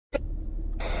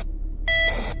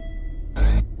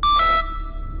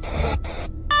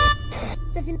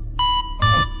devine.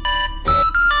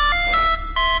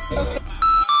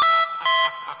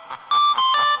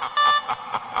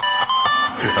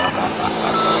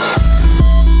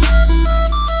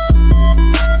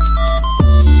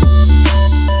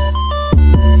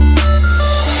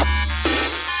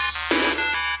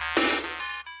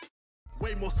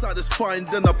 Way more satisfying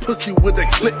than a pussy with a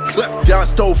click clap.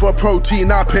 Gassed over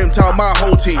protein, I pimped out my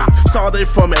whole team. Started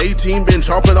from 18, been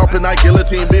chopping up in that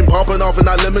guillotine, been popping off in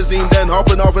that limousine, then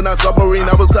hopping off in that submarine.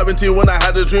 I was 17 when I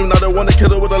had a dream, now they wanna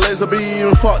kill it with a laser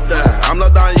beam. Fuck that, I'm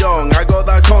not that young, I got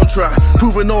that contract,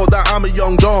 proving all that I'm a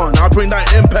young don. I bring that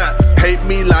impact. Hate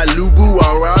me like Lubu,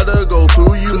 I'd rather go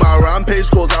through you. My rampage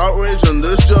cause outrage, and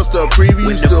this just a preview.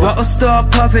 When the bottles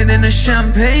start popping and the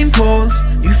champagne pours,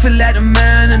 you feel like the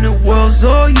man and the world's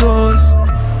all yours.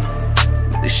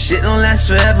 But this shit don't last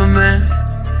forever, man.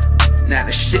 Now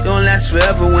the shit don't last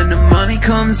forever. When the money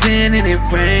comes in and it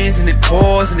rains and it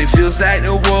pours and it feels like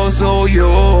the world's all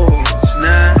yours.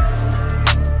 Nah,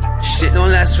 shit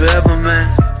don't last forever,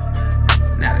 man.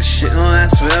 Now the shit don't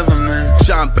last forever, man.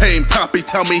 Champagne Pappy,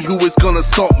 tell me who is gonna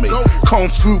stop me. Come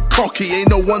through cocky, ain't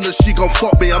no wonder she gon'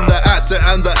 fuck me. I'm the actor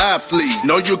and the athlete.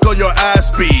 No, you got your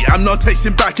ass beat. I'm not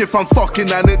tasting back if I'm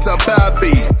fucking and it's a bad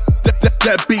beat.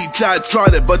 That beat, dad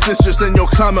tried it, but this just ain't your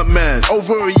climate, man.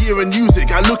 Over a year in music,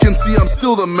 I look and see I'm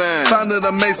still the man. Found it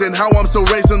amazing how I'm still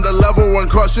raising the level and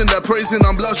crushing. They're praising,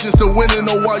 I'm blushing, still winning.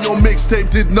 Oh, why your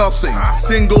mixtape did nothing,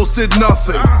 singles did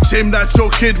nothing. Shame that your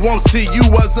kid won't see you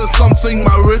as a something.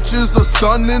 My riches are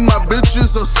stunning, my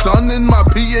bitches are stunning. My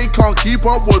PA can't keep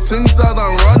up with things that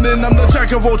I'm running. I'm the jack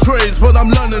of all trades, but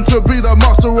I'm learning to be the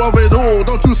master of it all.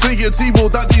 Don't you think it's evil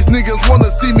that these niggas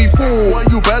wanna see me fall? Well,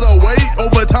 you better wait,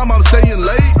 over time I'm staying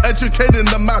late, educating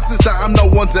the masses that I'm no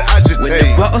one to agitate.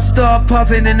 When the bottles start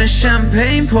popping and the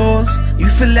champagne pours, you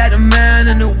feel like a man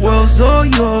and the world's all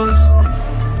yours.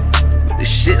 But this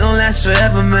shit don't last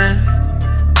forever, man.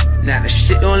 Now the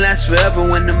shit don't last forever.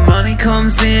 When the money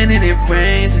comes in and it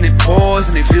rains and it pours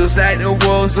and it feels like the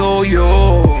world's all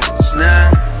yours.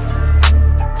 Nah,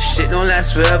 shit don't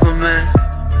last forever, man.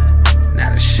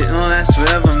 Now the shit don't last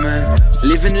forever, man.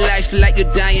 Living life like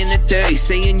you're dying at 30,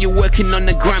 saying you're working on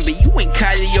the grind, but you ain't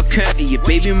Kylie or Curly. Your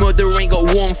baby mother ain't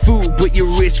got warm food, but your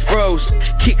wrist froze.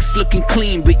 Kicks looking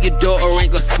clean, but your daughter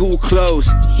ain't got school clothes.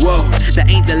 Whoa, that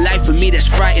ain't the life for me, that's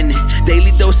frightening.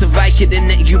 Daily dose of Vicodin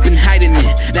that you've been hiding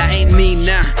it. That ain't me,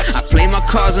 nah. I play my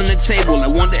cards on the table. I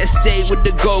want the estate with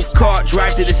the golf cart,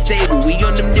 drive to the stable. We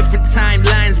on them different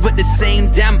timelines, but the same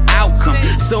damn outcome.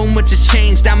 So much has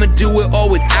changed, I'ma do it all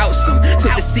without some.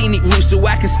 Took the scenic route so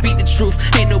I can speak the truth.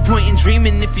 Ain't no point in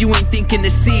dreaming if you ain't thinking to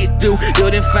see it through.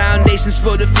 Building foundations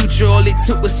for the future, all it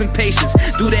took was some patience.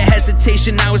 Through the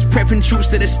hesitation, I was prepping troops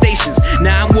to the stations.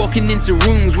 Now I'm walking into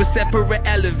rooms with separate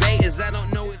elevators. I don't